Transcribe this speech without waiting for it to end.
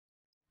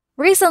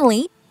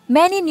Recently,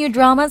 many new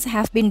dramas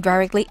have been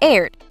directly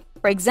aired.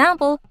 For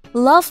example,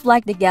 Love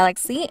Like the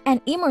Galaxy and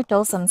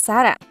Immortal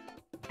Samsara.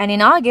 And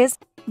in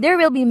August, there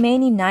will be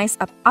many nice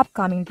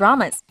upcoming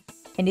dramas.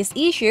 In this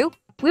issue,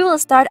 we will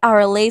start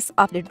our list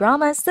of the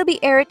dramas to be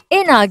aired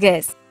in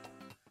August.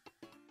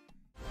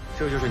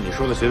 这就是你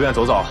说的随便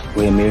走走，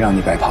我也没让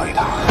你白跑一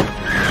趟，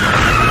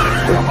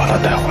我要把他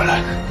带回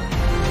来，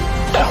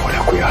带回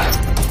来归案。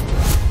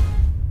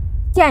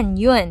Chen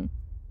Yuan.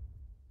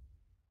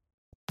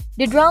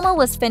 The drama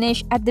was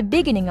finished at the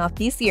beginning of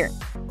this year.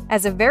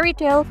 As a fairy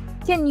tale,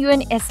 Chen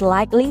Yuan is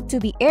likely to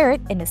be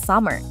aired in the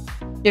summer.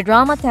 The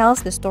drama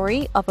tells the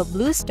story of a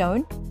blue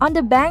stone on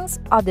the banks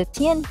of the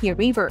Tianhe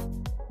River.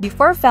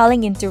 Before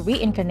falling into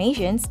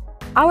reincarnations,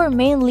 our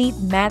main lead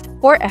met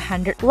for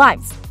 100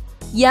 lives.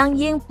 Yang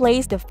Ying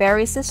plays the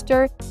fairy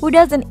sister who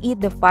doesn't eat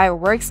the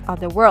fireworks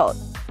of the world.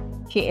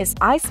 She is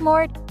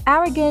eye-smart,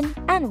 arrogant,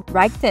 and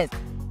righteous.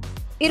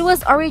 It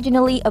was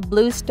originally a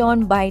blue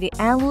stone by the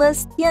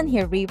endless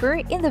Tianhe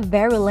River in the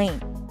very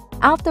lane.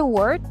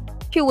 Afterward,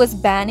 she was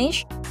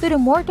banished to the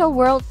mortal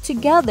world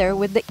together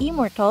with the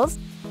immortals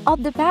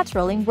of the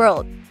patrolling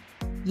world.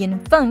 Yin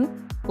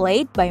Feng,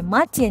 played by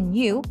Ma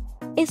Tianyu,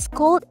 is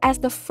cold as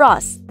the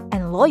frost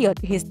and loyal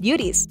to his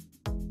duties.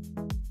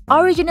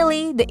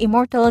 Originally, the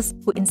immortals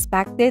who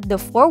inspected the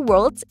four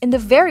worlds in the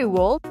very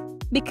world,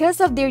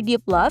 because of their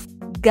deep love,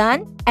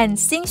 Gan and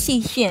Xing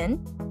Xixin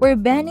were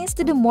banished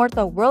to the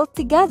mortal world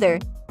together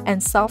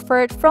and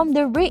suffered from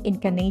the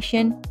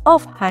reincarnation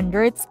of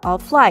hundreds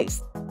of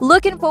lives.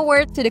 Looking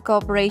forward to the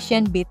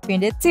cooperation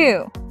between the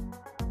two.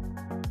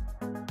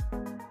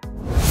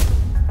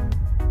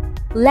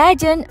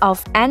 Legend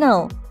of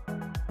Anle.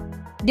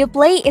 The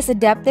play is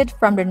adapted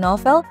from the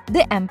novel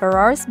The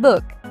Emperor's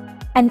Book,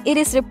 and it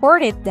is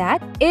reported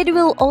that it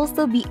will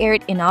also be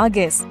aired in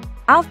August,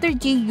 after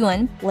Ji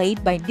Yuan,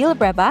 played by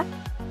Dilbraba,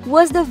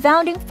 was the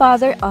founding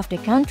father of the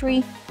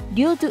country.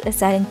 Due to a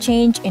sudden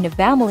change in the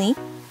family,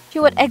 she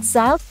was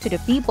exiled to the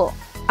people.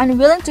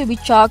 Unwilling to be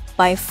shocked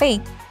by fate,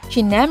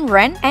 she named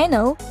Ren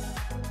Anle.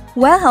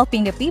 While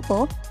helping the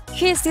people,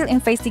 she is still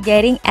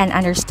investigating and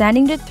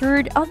understanding the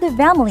truth of the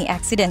family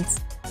accidents.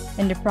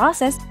 In the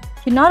process,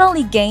 she not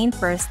only gained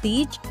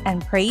prestige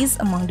and praise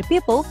among the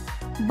people,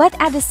 but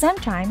at the same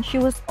time, she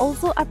was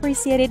also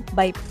appreciated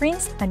by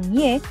Prince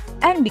Anle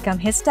and became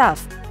his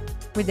staff.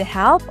 With the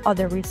help of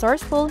the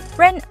resourceful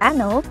Ren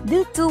Anle,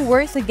 the two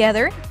worked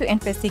together to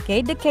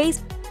investigate the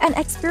case and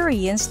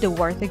experience the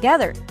war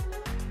together.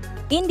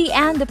 In the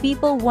end, the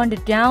people won the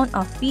dawn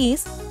of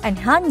peace, and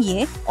Han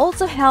Ye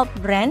also helped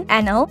Ren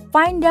Anle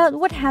find out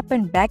what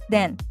happened back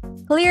then,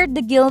 cleared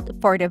the guilt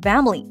for the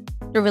family.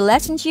 The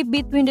relationship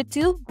between the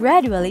two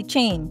gradually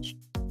changed.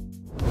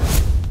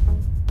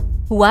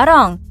 Hua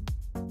Rong.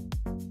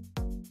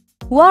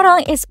 Hua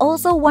Rong is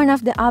also one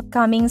of the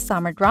upcoming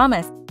summer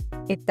dramas.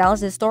 It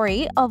tells the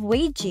story of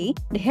Wei Ji,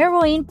 the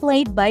heroine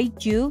played by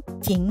Zhu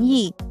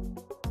Jingyi,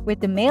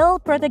 with the male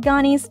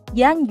protagonist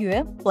Yan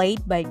Yue,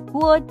 played by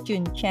Guo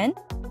Junchen,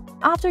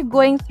 after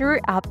going through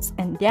ups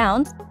and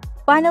downs,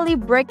 finally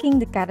breaking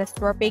the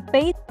catastrophic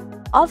fate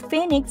of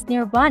Phoenix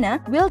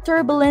Nirvana will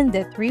turbulent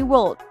the three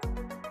worlds.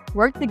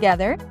 Work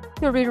together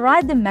to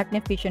rewrite the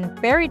magnificent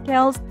fairy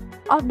tales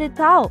of the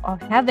Tao of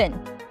Heaven.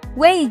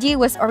 Wei Ji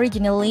was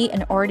originally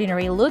an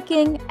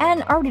ordinary-looking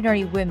and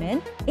ordinary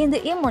woman in the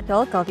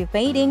immortal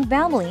cultivating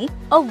family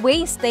of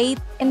Wei State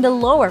in the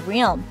lower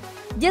realm.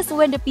 Just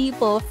when the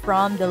people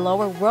from the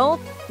lower world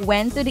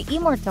went to the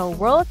immortal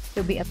world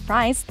to be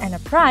apprised,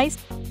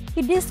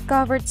 he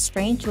discovered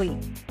strangely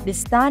the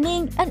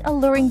stunning and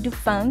alluring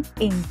Dufeng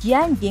in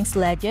Jian Jing's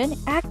legend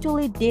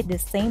actually did the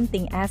same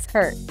thing as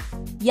her.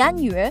 Yan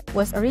Yue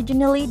was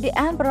originally the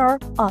emperor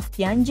of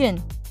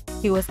Tianjin.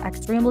 He was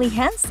extremely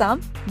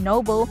handsome,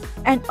 noble,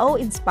 and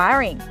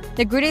awe-inspiring.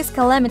 The greatest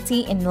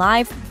calamity in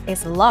life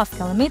is love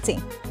calamity.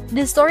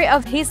 The story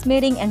of his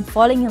meeting and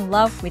falling in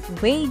love with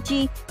Wei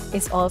Ji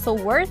is also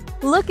worth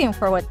looking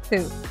forward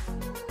to.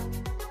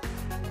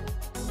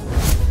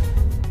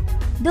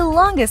 The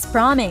Longest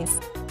Promise.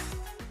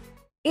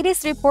 It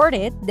is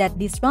reported that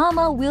this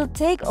drama will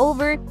take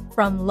over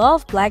from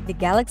Love Like the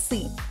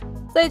Galaxy,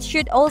 so it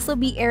should also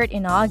be aired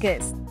in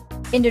August.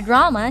 In the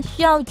drama,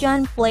 Xiao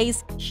Zhan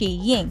plays Shi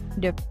Ying,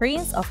 the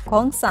prince of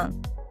Kongsang,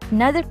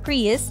 another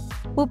priest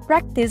who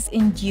practiced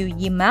in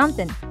Jiuyi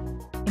Mountain.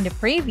 In the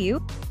preview,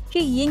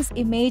 Shi Ying's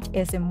image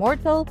is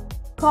immortal,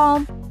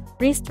 calm,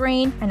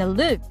 restrained, and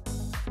aloof.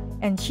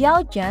 And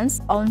Xiao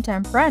Zhan's own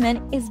temperament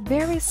is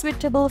very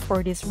suitable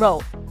for this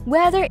role,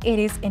 whether it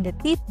is in the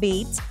teeth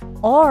beats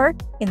or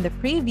in the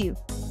preview.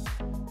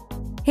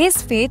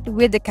 His fit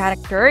with the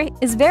character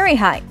is very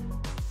high.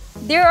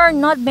 There are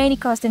not many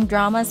costume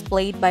dramas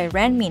played by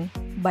Renmin,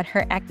 but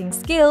her acting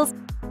skills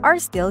are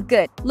still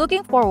good.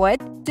 Looking forward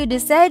to the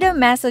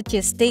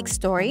sadomasochistic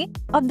story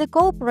of the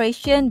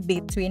cooperation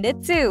between the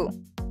two.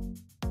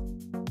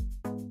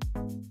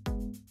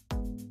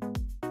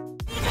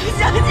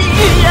 相信预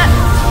言，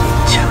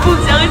却不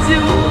相信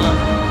我。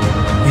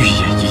预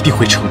言一定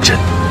会成真。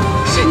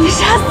是你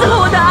杀死了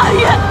我的阿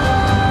月。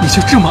你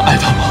就这么爱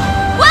他吗？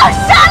我要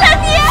杀了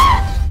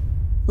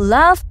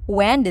Love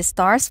When the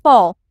Stars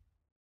Fall.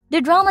 The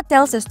drama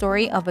tells the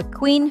story of a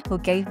queen who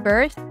gave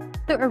birth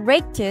to a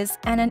righteous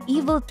and an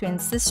evil twin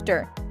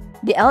sister.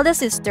 The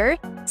eldest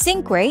sister,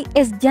 Xingqi,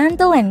 is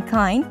gentle and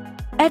kind,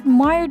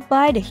 admired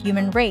by the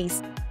human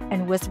race,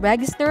 and was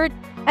registered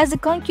as a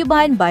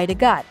concubine by the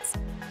gods.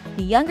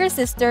 The younger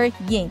sister,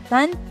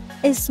 Yingtan,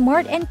 is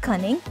smart and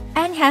cunning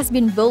and has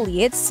been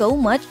bullied so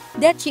much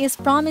that she is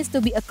promised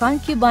to be a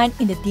concubine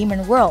in the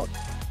demon world.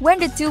 When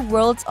the two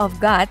worlds of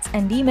gods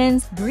and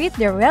demons greet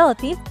their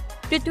relatives,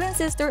 the twin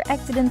sister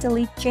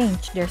accidentally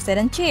changed their seat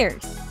and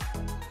chairs.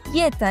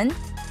 Yetan,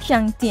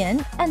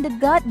 Shangtian, and the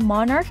god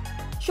monarch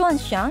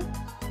Xuanshang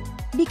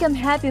become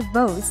happy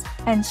vows,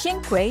 and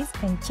Xingqui's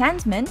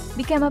enchantment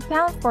became a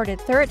pound for the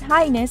third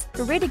highness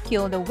to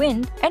ridicule the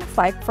wind and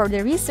fight for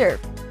the reserve.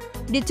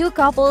 The two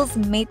couples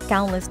made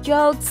countless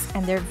jokes,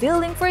 and their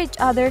feeling for each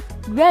other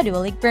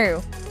gradually grew.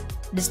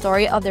 The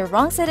story of the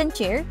wrong seat and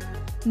chair,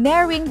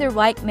 marrying the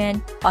right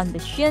man on the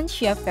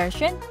Xinxue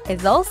version,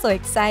 is also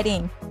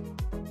exciting.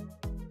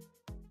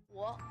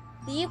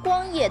 离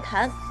光夜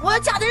谈，我要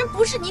嫁的人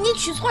不是你，你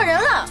娶错人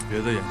了。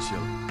别再演戏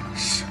了。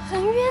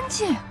陈渊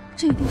姐，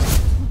这一定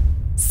是。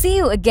 See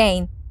you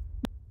again.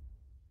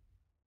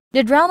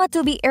 The drama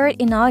to be aired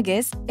in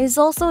August is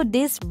also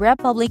this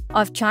Republic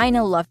of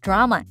China love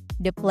drama.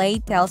 The play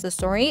tells the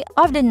story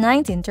of the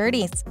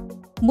 1930s.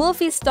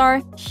 Movie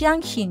star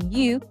Xiang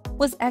Xinyu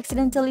was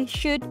accidentally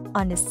shot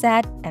on the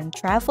set and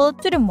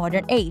traveled to the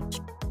modern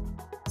age.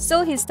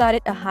 So he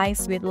started a high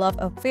sweet love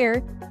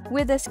affair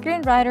with the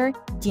screenwriter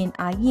Jin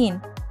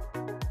Ayin.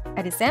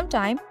 At the same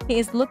time, he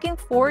is looking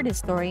for the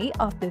story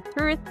of the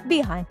truth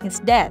behind his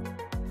death.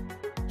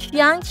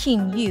 Xiang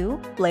Xinyu,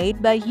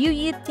 played by Yu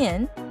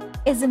Yitian,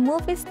 is a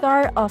movie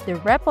star of the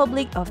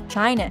Republic of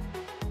China,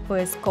 who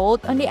is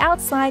cold on the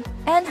outside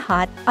and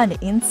hot on the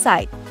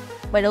inside,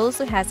 but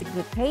also has a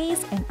good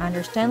taste and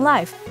understands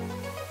life.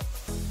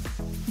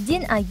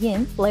 Jin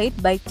Ayin, played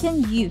by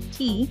Chen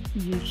Yuan,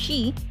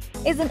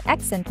 is an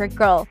eccentric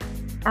girl.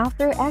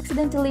 After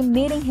accidentally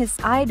meeting his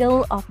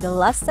idol of the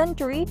last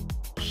century,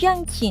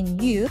 Xiang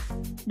Xinyu,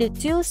 the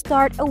two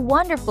start a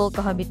wonderful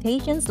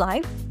cohabitation's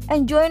life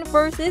and join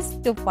forces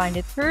to find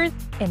the truth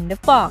in the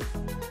fog.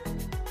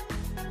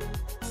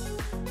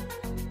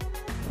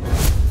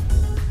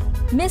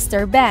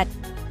 Mr. Bad.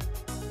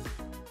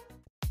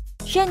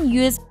 Chen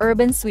Yu's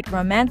urban sweet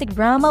romantic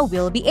drama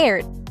will be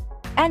aired,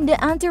 and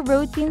the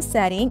anti-routine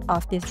setting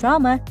of this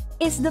drama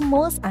is the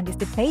most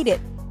anticipated.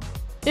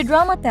 The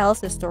drama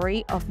tells the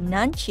story of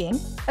Nanqing,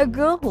 a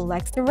girl who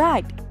likes to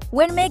ride.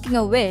 When making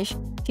a wish,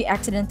 she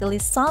accidentally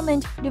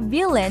summoned the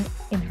villain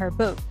in her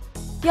book,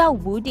 Xiao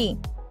Wudi.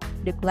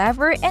 The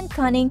clever and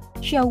cunning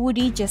Xiao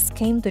Wudi just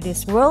came to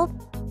this world.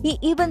 He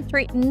even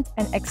threatened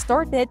and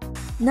extorted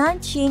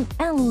Nanqing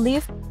and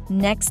lived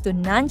next to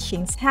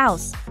Nanqing's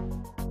house.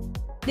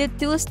 The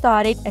two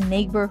started a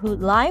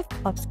neighborhood life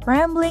of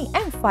scrambling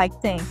and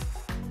fighting.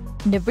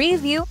 In the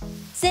preview,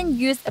 Chen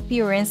Yu's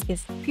appearance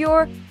is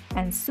pure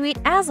and sweet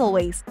as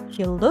always.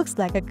 She looks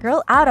like a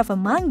girl out of a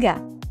manga.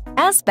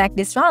 Expect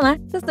this drama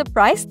to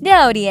surprise the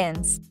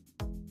audience.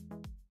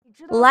 你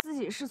知道自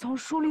己是从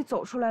书里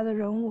走出来的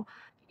人物，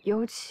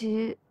尤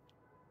其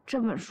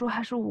这本书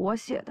还是我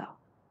写的。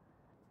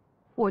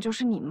我就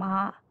是你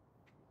妈，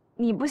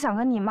你不想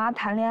跟你妈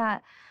谈恋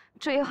爱，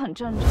这也很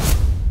正常。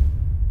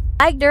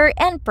Tiger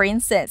and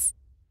Princess.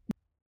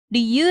 The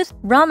youth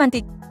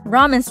romantic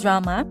romance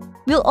drama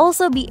will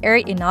also be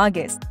aired in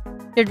August.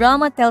 The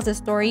drama tells the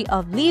story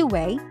of Li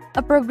Wei,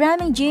 a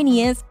programming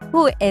genius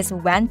who is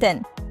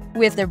wanton,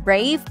 with the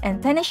brave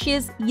and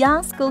tenacious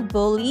young school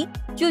bully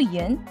Zhu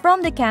Yun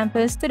from the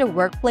campus to the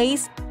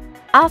workplace.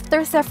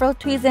 After several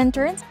twists and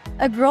turns,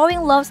 a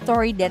growing love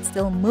story that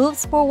still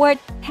moves forward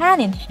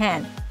hand in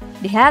hand.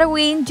 The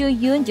heroine Zhu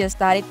Yun just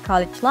started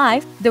college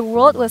life. The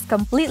world was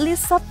completely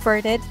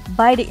subverted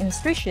by the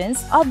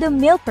instructions of the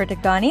male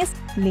protagonist,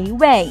 Li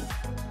Wei.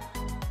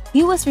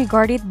 He was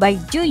regarded by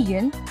Zhu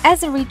Yun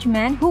as a rich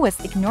man who was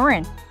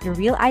ignorant. The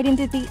real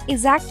identity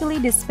is actually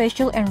the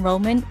special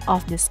enrollment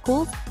of the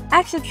school's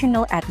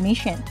exceptional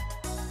admission.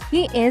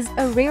 He is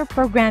a rare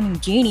programming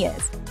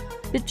genius.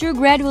 The two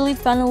gradually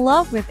fell in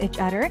love with each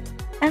other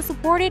and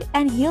supported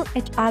and healed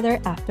each other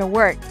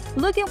afterward.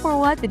 Looking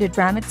forward to the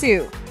drama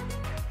too.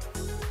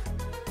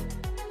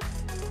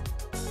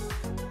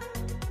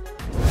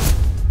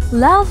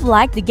 Love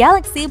Like the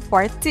Galaxy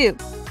Part 2.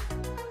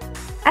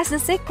 As the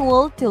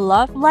sequel to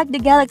Love Like the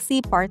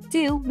Galaxy Part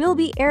 2 will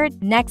be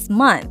aired next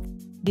month,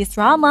 this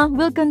drama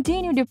will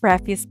continue the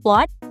previous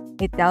plot.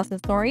 It tells the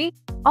story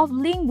of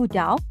Ling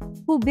Budao,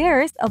 who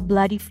bears a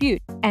bloody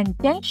feud, and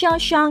Zhang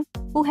Xiaoshang,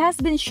 who has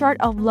been short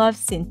of love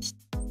since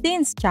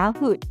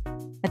childhood,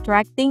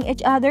 attracting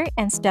each other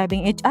and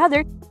stabbing each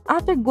other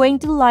after going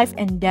to life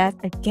and death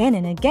again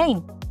and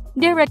again.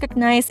 They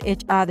recognize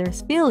each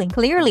other's feelings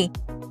clearly,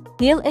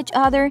 heal each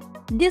other,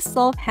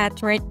 dissolve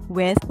hatred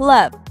with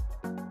love.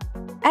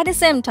 At the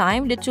same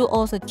time, the two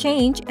also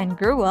changed and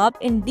grew up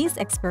in these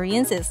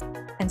experiences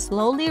and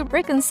slowly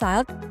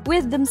reconciled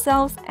with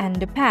themselves and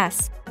the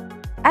past.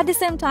 At the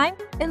same time,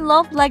 in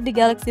Love Like the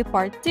Galaxy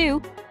Part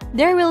 2,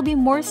 there will be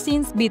more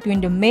scenes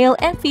between the male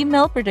and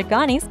female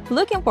protagonists.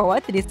 Looking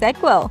forward to the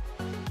sequel.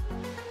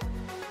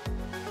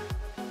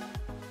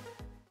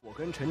 我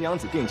跟陈娘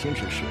子定亲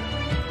之事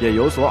也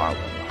有所耳闻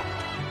了，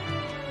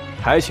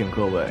还请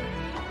各位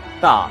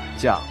大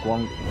驾光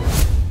临。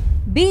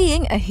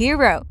 Being a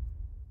hero.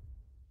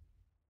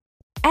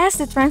 As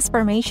the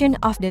transformation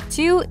of the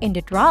two in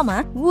the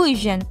drama, Wu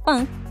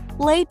Zhenfeng,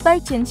 played by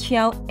Chen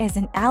Xiao, is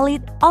an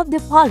elite of the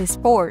police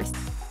force.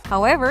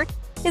 However,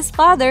 his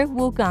father,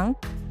 Wu Gang,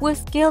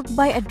 was killed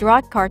by a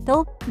drug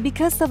cartel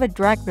because of a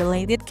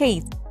drug-related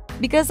case.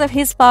 Because of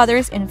his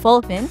father's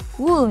involvement,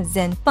 Wu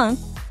Zhenfeng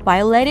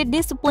violated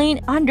discipline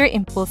under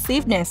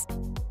impulsiveness.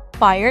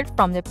 Fired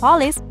from the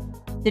police,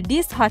 the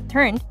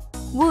disheartened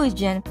Wu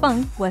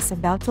Zhenfeng was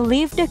about to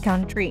leave the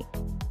country.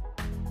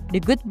 The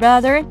good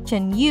brother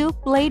Chen Yu,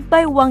 played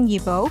by Wang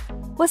Yibo,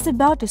 was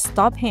about to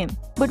stop him,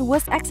 but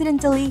was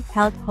accidentally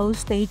held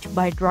hostage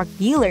by drug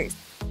dealers.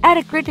 At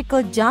a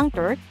critical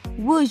juncture,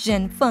 Wu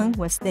Zhenfeng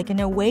was taken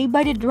away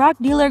by the drug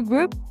dealer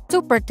group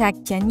to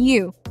protect Chen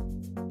Yu.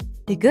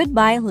 The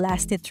goodbye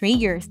lasted 3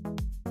 years.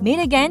 Meet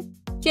again,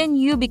 Chen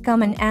Yu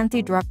became an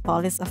anti-drug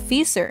police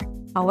officer.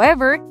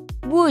 However,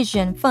 Wu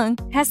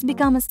Zhenfeng has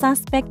become a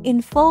suspect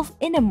involved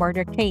in a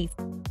murder case,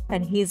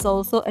 and he is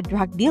also a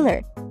drug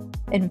dealer.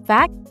 In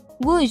fact,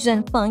 Wu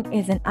Zhenfeng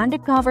is an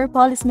undercover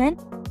policeman,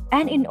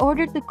 and in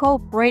order to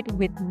cooperate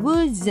with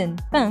Wu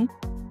Zhenfeng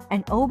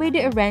and obey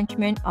the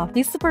arrangement of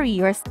his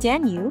superiors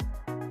Chen Yu,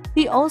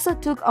 he also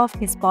took off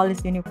his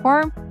police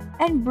uniform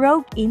and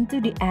broke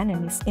into the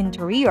enemy's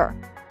interior.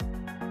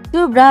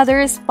 Two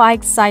brothers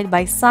fight side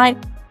by side,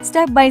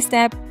 step by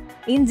step.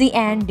 In the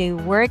end, they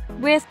worked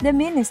with the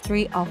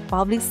Ministry of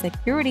Public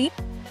Security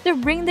to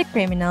bring the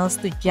criminals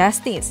to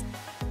justice.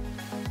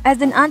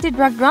 As an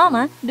anti-drug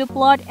drama, the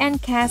plot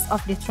and cast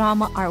of the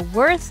drama are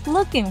worth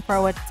looking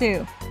forward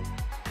to.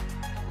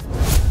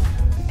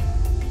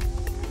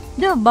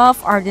 The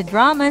above are the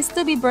dramas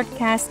to be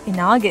broadcast in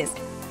August.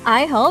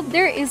 I hope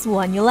there is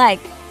one you like.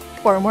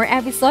 For more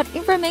episode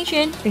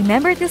information,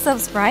 remember to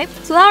subscribe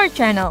to our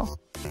channel.